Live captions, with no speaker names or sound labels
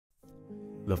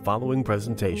The following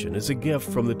presentation is a gift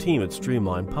from the team at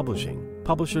Streamline Publishing,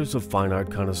 publishers of Fine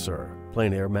Art Connoisseur,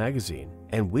 Plein Air Magazine,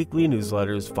 and weekly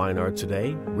newsletters Fine Art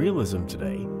Today, Realism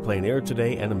Today, Plein Air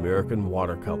Today, and American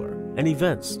Watercolor, and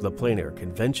events, the Plein Air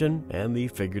Convention and the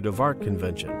Figurative Art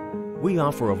Convention. We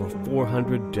offer over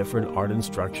 400 different art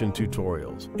instruction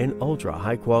tutorials and ultra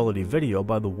high-quality video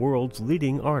by the world's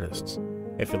leading artists.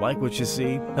 If you like what you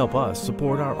see, help us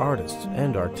support our artists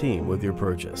and our team with your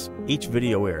purchase. Each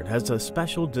video aired has a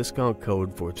special discount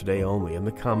code for today only in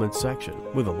the comments section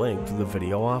with a link to the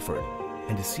video offered.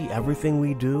 And to see everything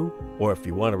we do, or if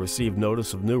you want to receive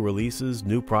notice of new releases,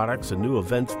 new products, and new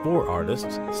events for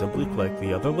artists, simply click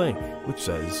the other link, which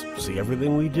says, "See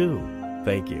everything we do."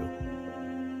 Thank you.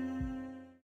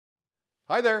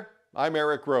 Hi there, I'm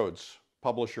Eric Rhodes,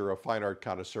 publisher of Fine Art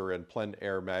Connoisseur and Plein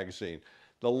Air Magazine.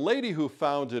 The lady who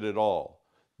founded it all,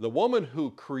 the woman who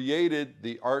created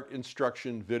the art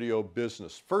instruction video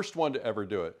business, first one to ever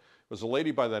do it, was a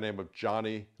lady by the name of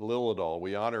Johnnie Liliedahl.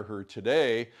 We honor her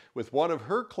today with one of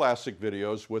her classic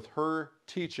videos with her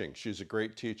teaching. She's a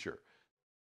great teacher.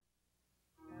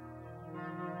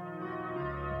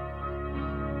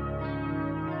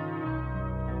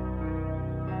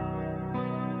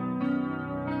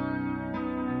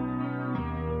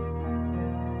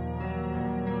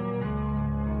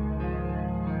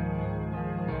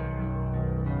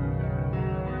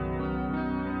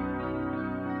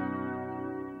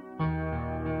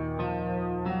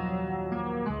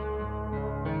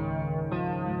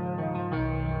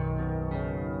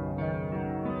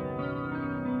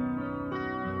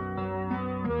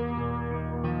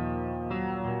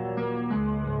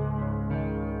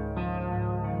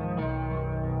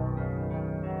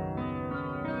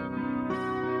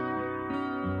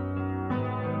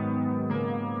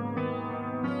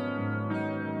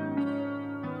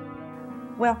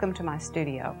 Welcome to my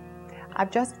studio.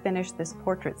 I've just finished this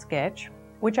portrait sketch,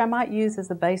 which I might use as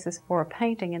the basis for a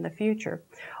painting in the future,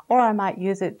 or I might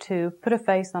use it to put a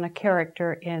face on a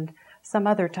character in some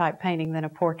other type painting than a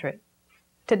portrait.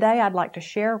 Today I'd like to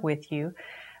share with you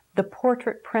the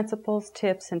portrait principles,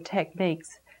 tips, and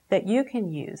techniques that you can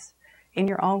use in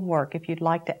your own work if you'd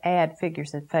like to add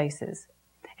figures and faces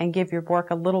and give your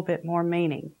work a little bit more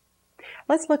meaning.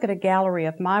 Let's look at a gallery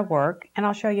of my work, and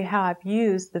I'll show you how I've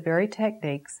used the very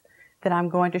techniques that I'm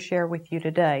going to share with you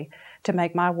today to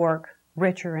make my work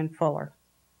richer and fuller.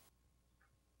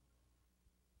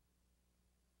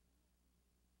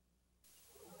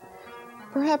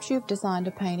 Perhaps you've designed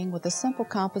a painting with a simple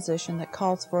composition that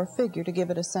calls for a figure to give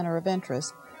it a center of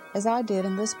interest, as I did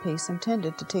in this piece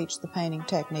intended to teach the painting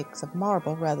techniques of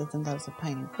marble rather than those of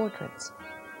painting portraits.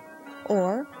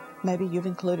 Or maybe you've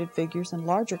included figures in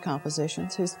larger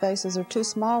compositions whose faces are too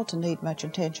small to need much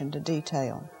attention to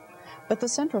detail. But the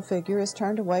central figure is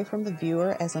turned away from the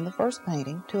viewer, as in the first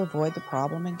painting, to avoid the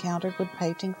problem encountered with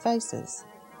painting faces.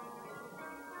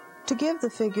 To give the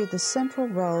figure the central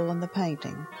role in the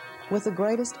painting, with the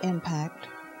greatest impact,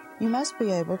 you must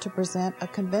be able to present a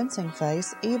convincing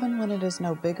face even when it is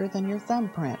no bigger than your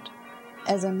thumbprint,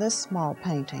 as in this small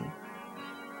painting.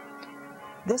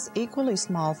 This equally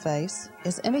small face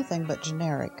is anything but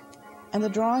generic, and the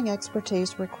drawing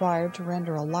expertise required to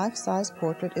render a life-size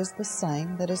portrait is the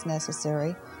same that is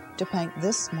necessary to paint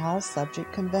this small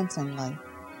subject convincingly.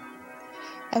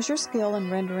 As your skill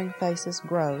in rendering faces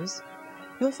grows,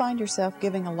 you'll find yourself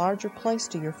giving a larger place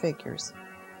to your figures,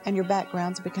 and your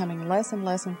backgrounds becoming less and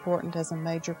less important as a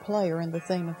major player in the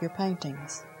theme of your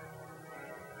paintings.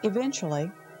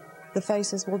 Eventually, the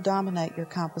faces will dominate your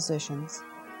compositions,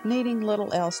 needing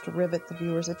little else to rivet the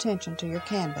viewer's attention to your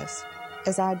canvas,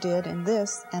 as I did in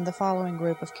this and the following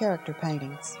group of character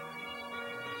paintings.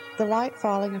 The light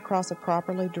falling across a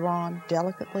properly drawn,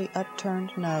 delicately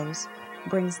upturned nose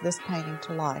brings this painting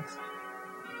to life.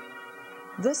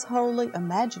 This wholly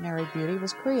imaginary beauty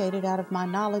was created out of my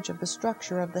knowledge of the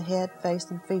structure of the head,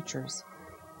 face, and features,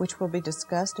 which will be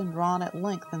discussed and drawn at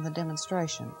length in the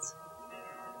demonstrations.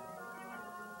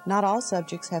 Not all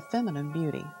subjects have feminine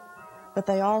beauty, but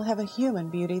they all have a human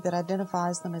beauty that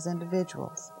identifies them as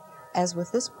individuals, as with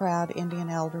this proud Indian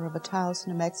elder of a Taos,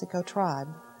 New Mexico tribe.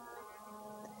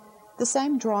 The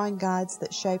same drawing guides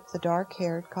that shaped the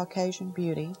dark-haired Caucasian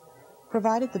beauty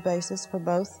provided the basis for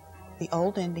both the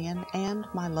old Indian and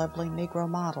my lovely Negro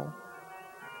model.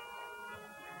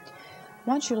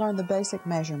 Once you learn the basic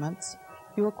measurements,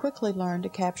 you will quickly learn to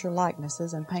capture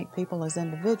likenesses and paint people as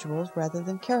individuals rather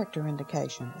than character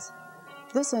indications.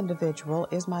 This individual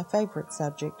is my favorite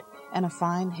subject and a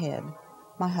fine head,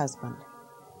 my husband.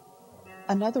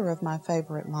 Another of my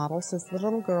favorite models is the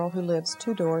little girl who lives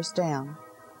 2 doors down.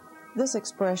 This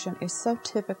expression is so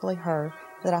typically her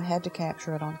that I had to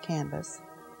capture it on canvas.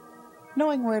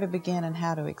 Knowing where to begin and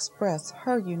how to express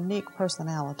her unique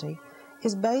personality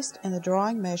is based in the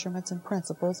drawing measurements and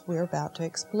principles we are about to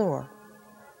explore.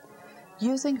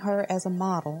 Using her as a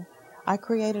model, I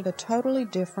created a totally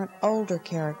different, older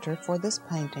character for this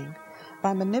painting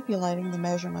by manipulating the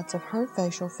measurements of her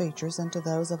facial features into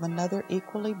those of another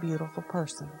equally beautiful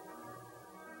person.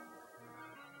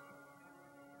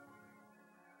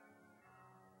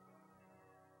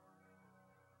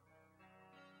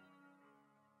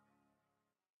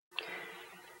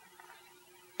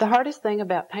 The hardest thing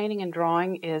about painting and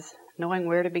drawing is knowing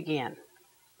where to begin.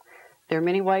 There are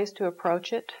many ways to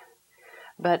approach it,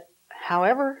 but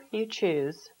however you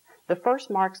choose, the first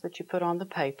marks that you put on the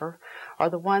paper are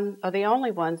the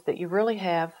only ones that you really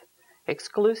have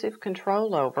exclusive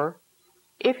control over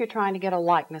if you're trying to get a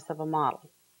likeness of a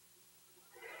model.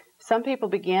 Some people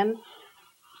begin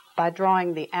by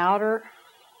drawing the outer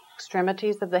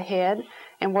extremities of the head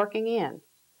and working in.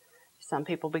 Some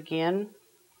people begin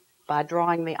by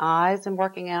drawing the eyes and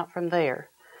working out from there.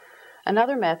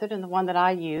 Another method, and the one that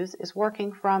I use, is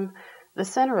working from the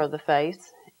center of the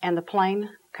face and the plane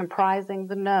comprising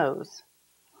the nose.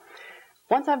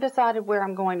 Once I've decided where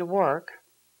I'm going to work,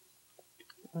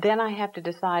 then I have to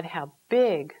decide how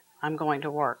big I'm going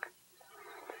to work.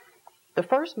 The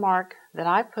first mark that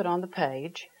I put on the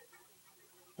page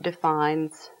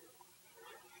defines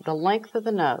the length of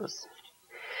the nose.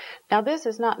 Now, this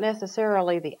is not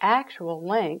necessarily the actual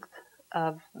length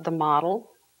of the model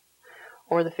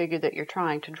or the figure that you're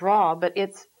trying to draw, but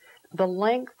it's the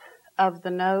length of the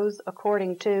nose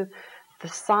according to the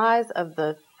size of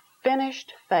the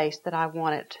finished face that I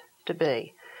want it to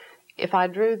be. If I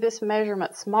drew this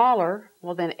measurement smaller,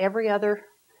 well, then every other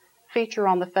feature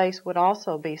on the face would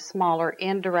also be smaller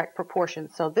in direct proportion.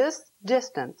 So this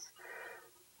distance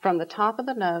from the top of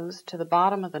the nose to the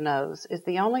bottom of the nose is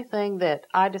the only thing that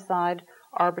I decide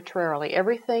arbitrarily.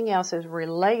 Everything else is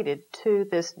related to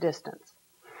this distance.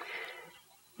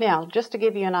 Now, just to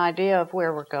give you an idea of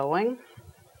where we're going,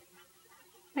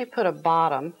 let me put a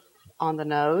bottom on the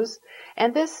nose,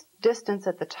 and this distance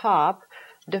at the top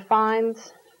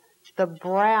defines the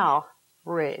brow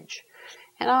ridge.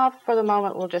 And for the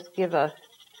moment, we'll just give a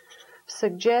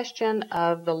suggestion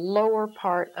of the lower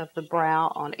part of the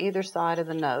brow on either side of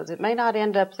the nose. It may not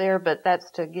end up there, but that's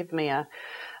to give me a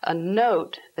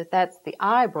note that that's the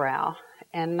eyebrow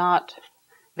and not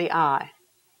the eye.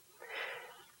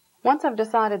 Once I've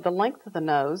decided the length of the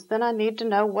nose, then I need to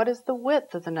know what is the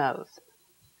width of the nose.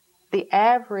 The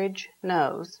average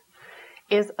nose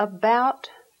is about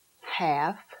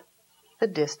half the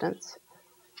distance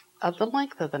of the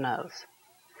length of the nose.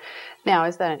 Now,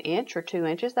 is that an inch or 2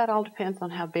 inches? That all depends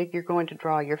on how big you're going to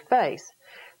draw your face.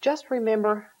 Just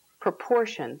remember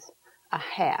proportions, a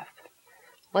half.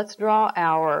 Let's draw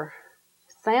our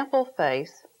sample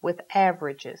face with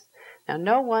averages. Now,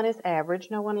 no one is average.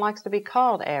 No one likes to be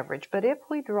called average. But if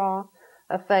we draw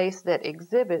a face that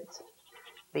exhibits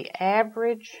the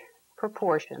average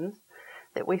proportions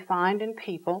that we find in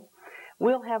people,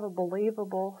 we'll have a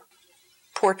believable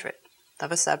portrait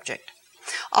of a subject.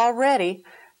 Already,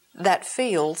 that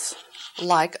feels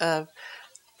like the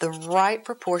right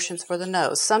proportions for the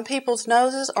nose. Some people's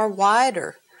noses are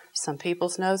wider. Some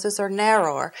people's noses are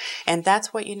narrower. And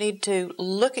that's what you need to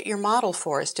look at your model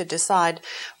for, is to decide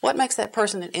what makes that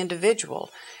person an individual.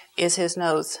 Is his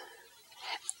nose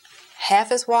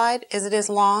half as wide as it is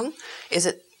long? Is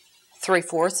it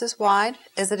 3/4 as wide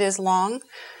as it is long?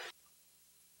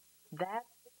 That's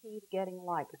the key to getting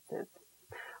likenesses.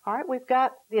 All right, we've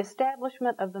got the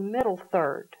establishment of the middle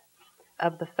third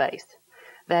of the face.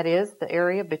 That is the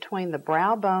area between the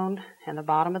brow bone and the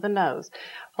bottom of the nose.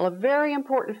 Well, a very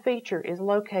important feature is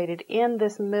located in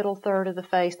this middle third of the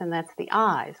face, and that's the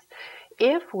eyes.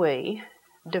 If we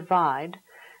divide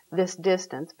this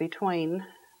distance between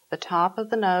the top of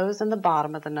the nose and the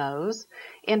bottom of the nose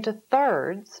into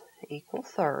thirds, equal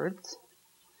thirds,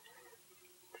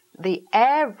 the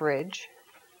average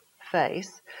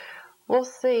face will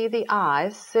see the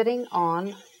eyes sitting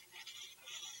on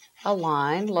a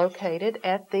line located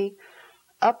at the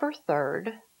upper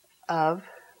third of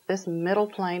this middle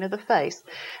plane of the face.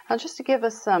 Now, just to give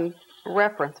us some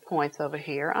reference points over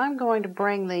here, I'm going to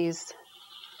bring these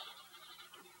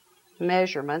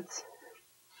measurements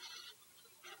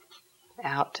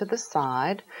out to the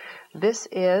side. This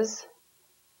is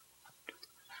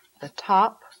the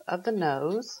top of the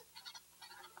nose.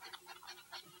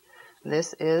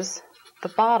 This is the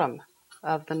bottom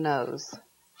of the nose.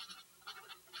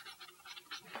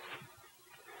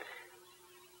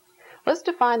 Let's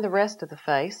define the rest of the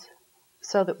face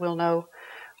so that we'll know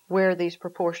where these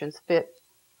proportions fit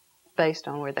based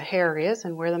on where the hair is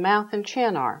and where the mouth and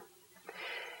chin are.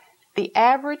 The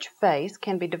average face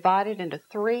can be divided into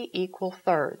 3 equal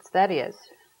thirds. That is,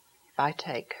 if I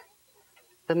take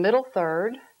the middle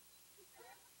third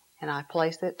and I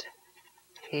place it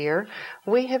here,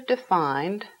 we have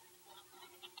defined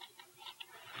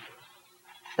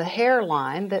the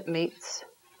hairline that meets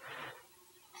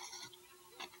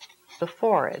the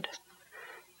forehead.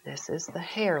 This is the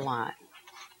hairline.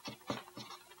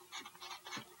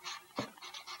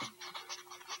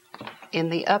 In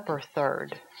the upper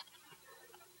third,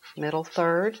 middle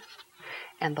third,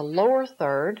 and the lower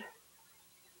third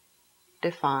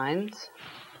defines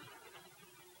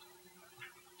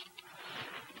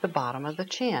the bottom of the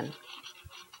chin.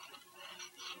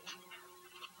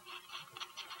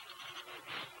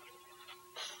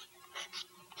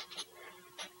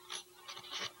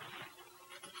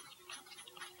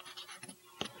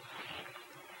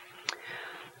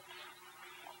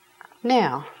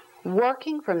 Now,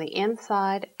 working from the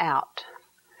inside out,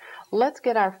 let's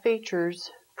get our features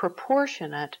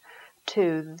proportionate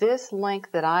to this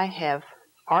length that I have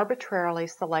arbitrarily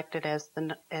selected as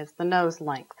the nose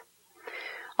length.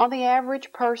 On the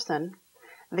average person,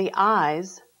 the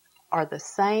eyes are the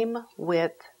same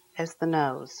width as the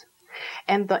nose,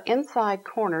 and the inside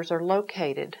corners are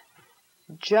located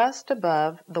just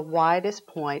above the widest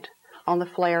point on the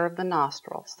flare of the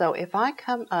nostril. So if I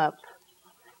come up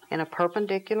in a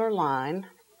perpendicular line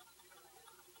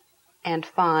and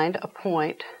find a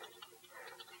point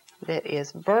that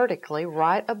is vertically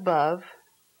right above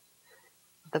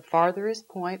the farthest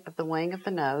point of the wing of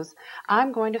the nose,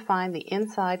 I'm going to find the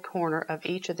inside corner of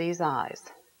each of these eyes.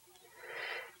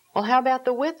 Well, how about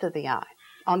the width of the eye?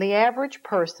 On the average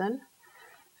person,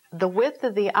 the width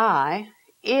of the eye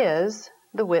is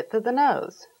the width of the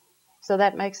nose. So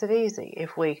that makes it easy.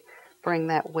 If we bring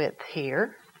that width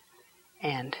here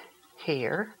and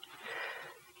here,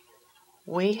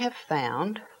 we have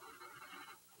found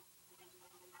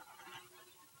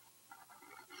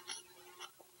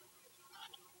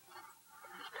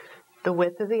the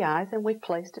width of the eyes, and we've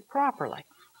placed it properly.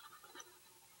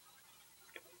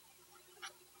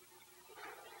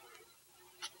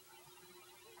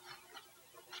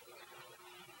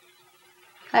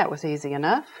 That was easy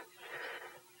enough.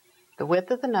 The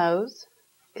width of the nose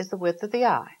is the width of the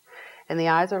eye, and the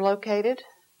eyes are located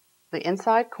the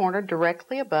inside corner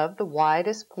directly above the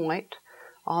widest point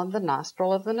on the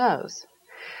nostril of the nose.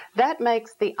 That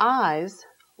makes the eyes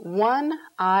 1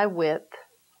 eye width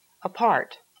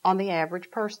apart on the average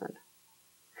person.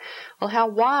 Well, how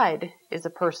wide is a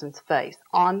person's face?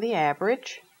 On the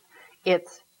average,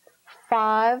 it's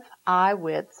 5 eye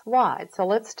widths wide. So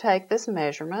let's take this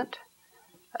measurement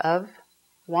of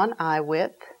 1 eye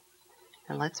width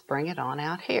and let's bring it on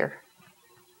out here.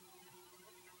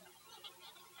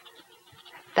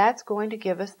 That's going to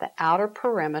give us the outer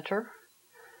perimeter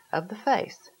of the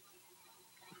face.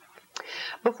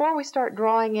 Before we start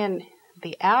drawing in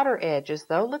the outer edges,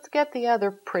 though, let's get the other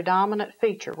predominant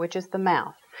feature, which is the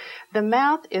mouth. The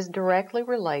mouth is directly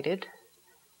related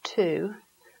to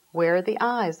where the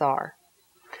eyes are,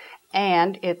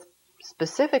 and it's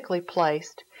specifically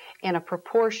placed in a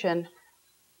proportion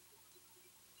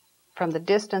from the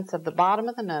distance of the bottom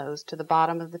of the nose to the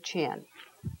bottom of the chin.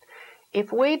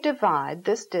 If we divide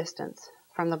this distance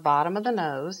from the bottom of the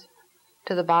nose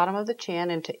to the bottom of the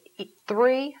chin into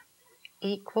 3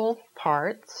 equal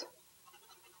parts,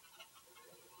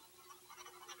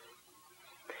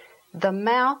 the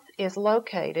mouth is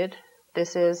located,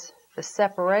 this is the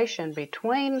separation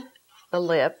between the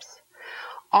lips,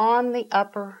 on the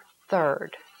upper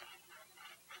third.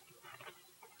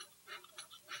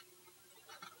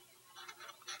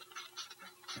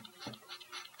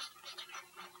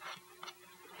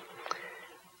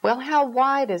 Well, how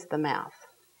wide is the mouth?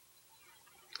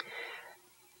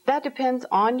 That depends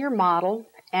on your model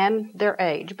and their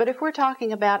age. But if we're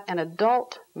talking about an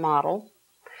adult model,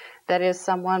 that is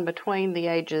someone between the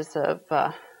ages of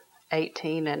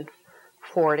 18 and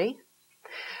 40,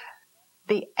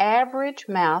 the average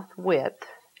mouth width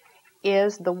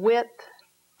is the width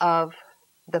of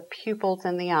the pupils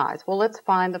in the eyes. Well, let's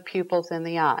find the pupils in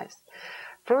the eyes.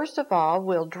 First of all,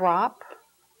 we'll drop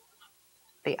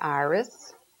the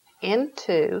iris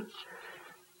into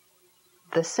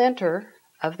the center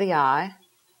of the eye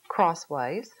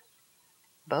crossways,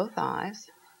 both eyes,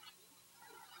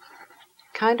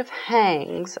 kind of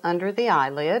hangs under the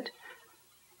eyelid,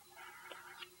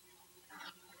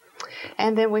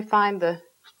 and then we find the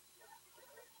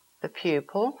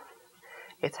pupil.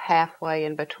 It's halfway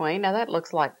in between. Now that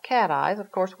looks like cat eyes.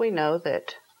 Of course, we know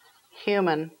that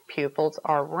human pupils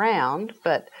are round,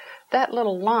 but that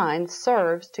little line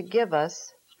serves to give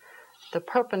us the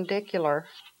perpendicular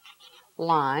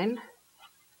line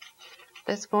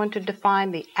that's going to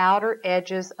define the outer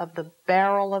edges of the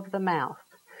barrel of the mouth.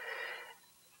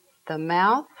 The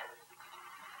mouth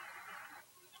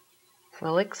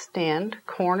will extend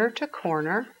corner to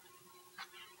corner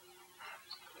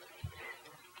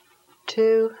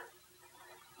to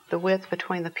the width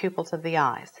between the pupils of the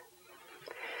eyes.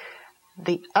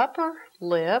 The upper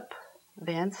lip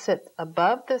then sits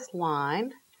above this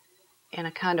line in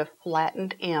a kind of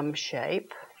flattened M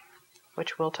shape,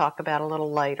 which we'll talk about a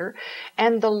little later,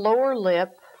 and the lower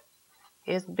lip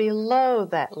is below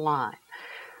that line.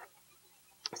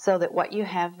 So that what you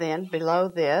have then below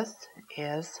this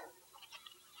is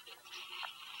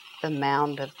the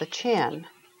mound of the chin.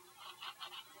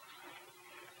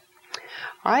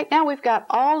 All right, now we've got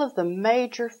all of the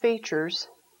major features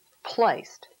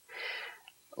placed.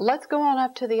 Let's go on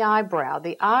up to the eyebrow.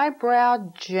 The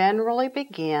eyebrow generally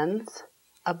begins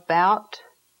about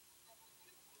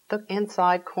the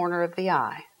inside corner of the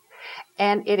eye,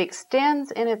 and it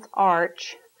extends in its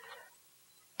arch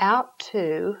out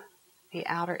to the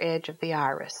outer edge of the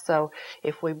iris. So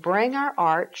if we bring our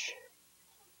arch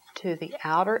to the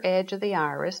outer edge of the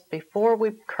iris before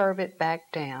we curve it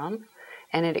back down,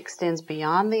 and it extends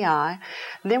beyond the eye,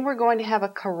 then we're going to have a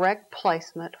correct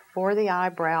placement for the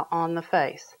eyebrow on the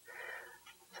face.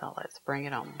 So let's bring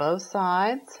it on both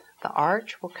sides. The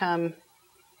arch will come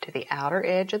to the outer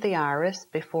edge of the iris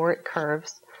before it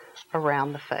curves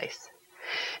around the face.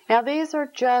 Now these are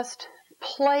just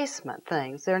placement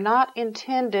things. They're not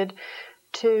intended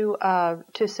to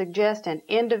suggest an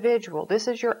individual. This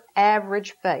is your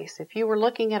average face. If you were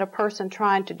looking at a person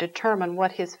trying to determine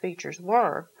what his features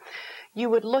were, you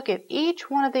would look at each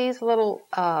one of these little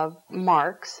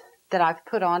marks that I've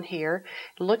put on here,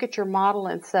 look at your model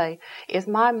and say, is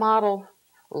my model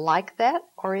like that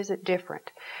or is it different?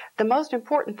 The most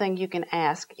important thing you can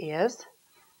ask is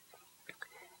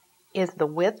the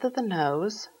width of the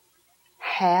nose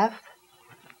half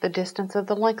the distance of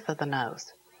the length of the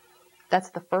nose? That's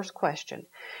the first question.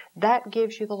 That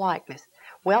gives you the likeness.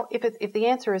 Well, if the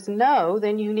answer is no,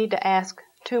 then you need to ask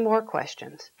two more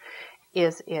questions.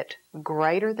 Is it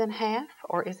greater than half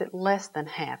or is it less than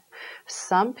half?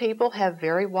 Some people have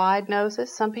very wide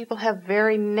noses. Some people have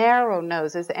very narrow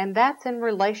noses, and that's in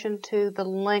relation to the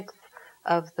length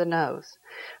of the nose.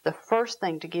 The first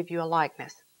thing to give you a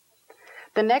likeness.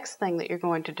 The next thing that you're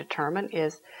going to determine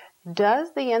is,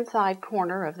 does the inside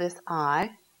corner of this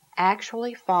eye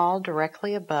actually fall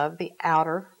directly above the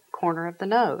outer corner of the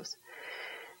nose?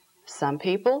 Some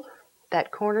people,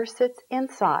 that corner sits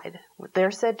inside.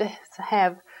 They're said to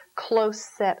have close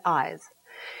set eyes.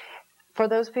 For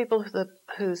those people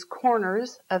whose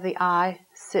corners of the eye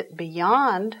sit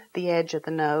beyond the edge of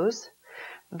the nose,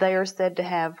 they are said to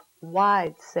have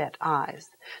wide set eyes.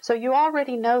 So you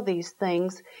already know these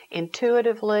things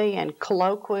intuitively and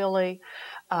colloquially.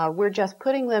 We're just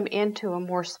putting them into a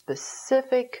more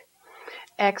specific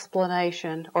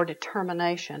explanation or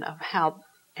determination of how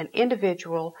an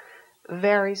individual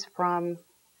varies from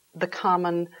the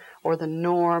common or the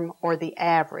norm or the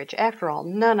average. After all,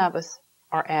 none of us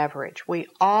are average. We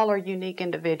all are unique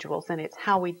individuals, and it's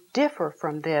how we differ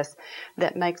from this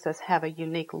that makes us have a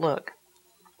unique look.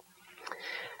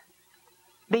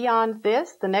 Beyond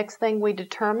this, the next thing we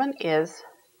determine is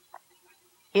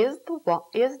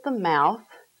the mouth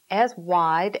as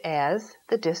wide as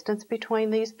the distance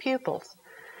between these pupils?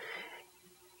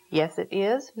 Yes, it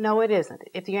is. No, it isn't.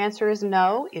 If the answer is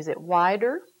no, is it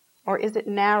wider or is it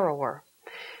narrower?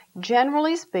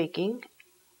 Generally speaking,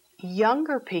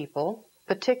 younger people,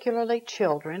 particularly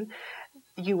children,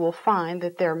 you will find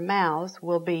that their mouths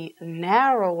will be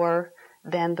narrower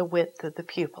than the width of the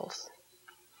pupils.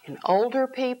 In older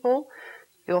people,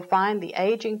 you'll find the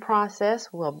aging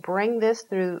process will bring this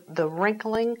through the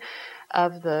wrinkling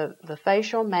of the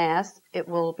facial mass. It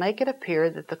will make it appear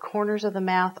that the corners of the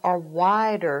mouth are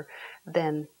wider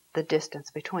than the distance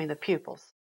between the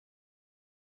pupils.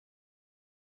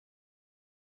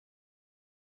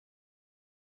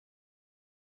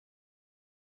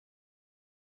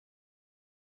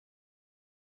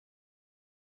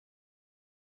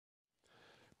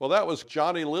 Well, that was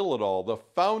Johnnie Liliedahl, the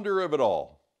founder of it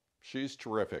all. She's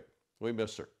terrific. We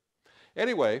miss her.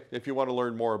 Anyway, if you want to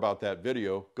learn more about that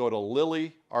video, go to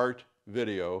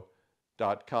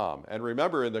lilyartvideo.com. And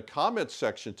remember, in the comments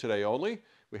section today only,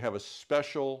 we have a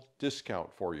special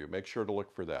discount for you. Make sure to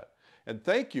look for that. And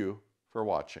thank you for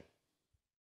watching.